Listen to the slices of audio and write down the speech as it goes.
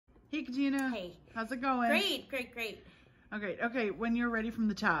Hey, Katina. Hey. How's it going? Great, great, great. Okay, when you're ready from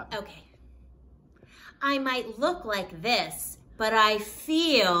the top. Okay. I might look like this, but I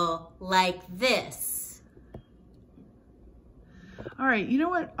feel like this. All right, you know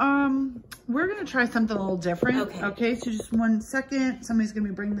what? We're gonna try something a little different. Okay. Okay, so just 1 second. Somebody's gonna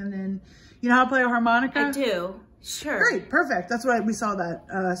be bringing them in. You know how to play a harmonica? I do. Sure. Great, perfect. That's why we saw that.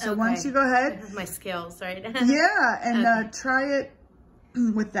 So Okay. why don't you go ahead? My skills, right? Yeah, and Okay. try it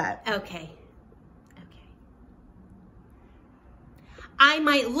with that. Okay. Okay. I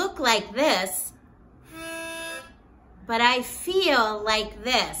might look like this, but I feel like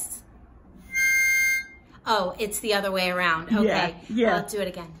this. Oh, it's the other way around. Okay. Yeah. I'll do it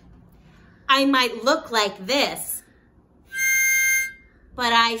again. I might look like this,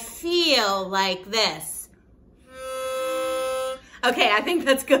 but I feel like this. Okay, I think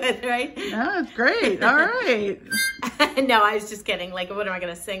that's good, right? Yeah, that's great. All right. No, I was just kidding. Like, what am I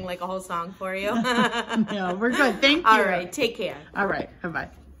going to sing, like a whole song for you? No, we're good. Thank you. All right, take care. All right. Bye-bye.